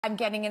I'm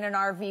getting in an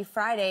RV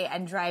Friday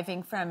and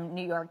driving from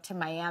New York to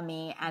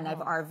Miami, and I've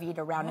RV'd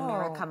around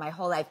America my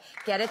whole life.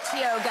 Get a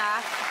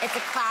Tioga. It's a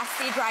Class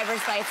C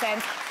driver's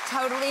license,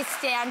 totally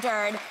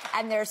standard,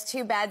 and there's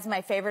 2 beds. My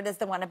favorite is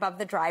the one above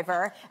the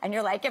driver, and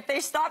you're like, if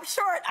they stop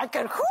short, I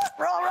could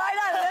roll right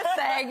out of this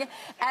thing.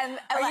 And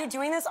are you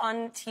doing this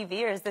on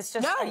TV, or is this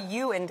just a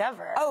you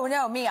endeavor? Oh,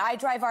 no, me. I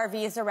drive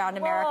RVs around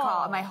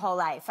America my whole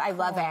life. I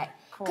love it.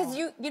 Because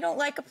you don't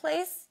like a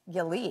place,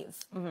 you leave.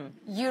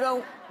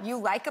 You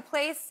like a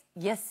place,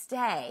 you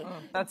stay.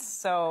 That's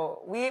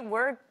so,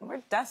 we're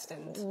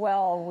destined.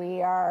 Well,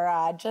 we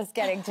are just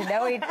getting to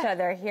know each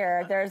other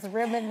here. There's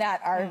room in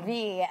that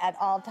RV at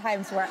all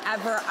times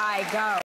wherever I go.